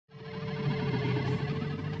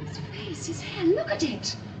That's his hair. Look at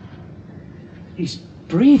it. He's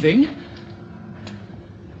breathing.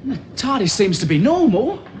 The TARDIS seems to be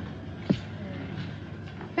normal.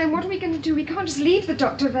 Then what are we going to do? We can't just leave the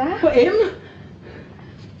doctor there. But him?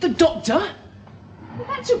 The doctor? Well,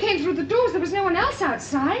 that's who came through the doors. There was no one else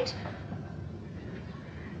outside.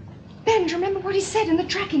 Ben, do you remember what he said in the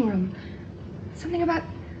tracking room? Something about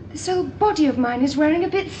this old body of mine is wearing a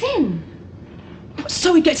bit thin.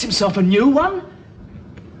 So he gets himself a new one?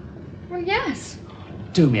 Well, yes.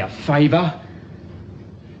 Do me a favour.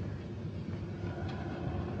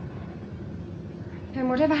 Then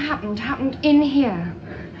whatever happened in here.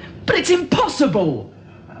 But it's impossible!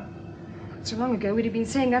 Not so long ago, we'd have been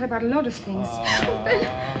saying that about a lot of things.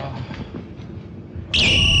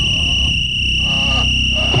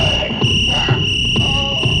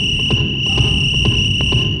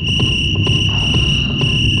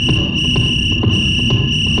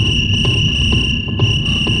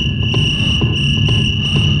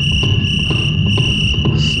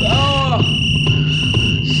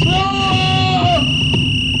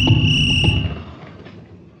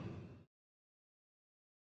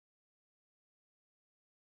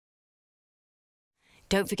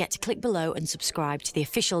 Don't forget to click below and subscribe to the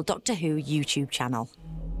official Doctor Who YouTube channel.